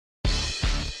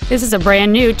This is a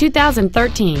brand new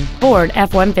 2013 Ford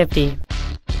F-150.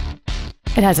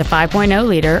 It has a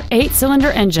 5.0-liter 8-cylinder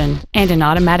engine and an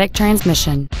automatic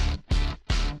transmission.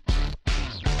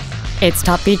 Its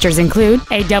top features include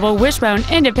a double wishbone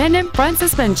independent front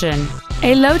suspension,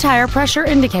 a low tire pressure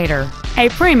indicator, a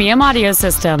premium audio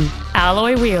system,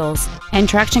 alloy wheels, and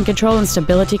traction control and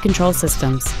stability control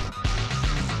systems.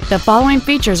 The following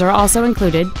features are also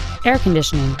included: air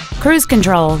conditioning, cruise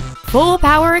control, full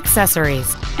power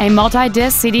accessories, a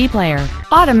multi-disc CD player,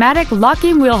 automatic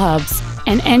locking wheel hubs,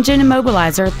 an engine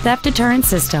immobilizer theft deterrent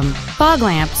system, fog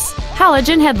lamps,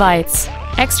 halogen headlights,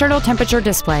 external temperature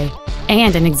display,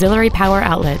 and an auxiliary power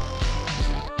outlet.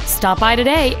 Stop by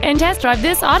today and test drive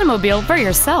this automobile for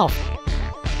yourself.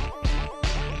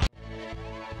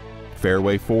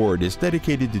 Fairway Ford is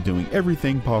dedicated to doing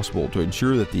everything possible to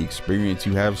ensure that the experience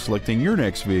you have selecting your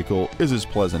next vehicle is as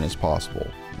pleasant as possible.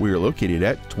 We are located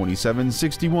at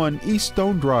 2761 East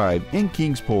Stone Drive in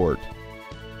Kingsport.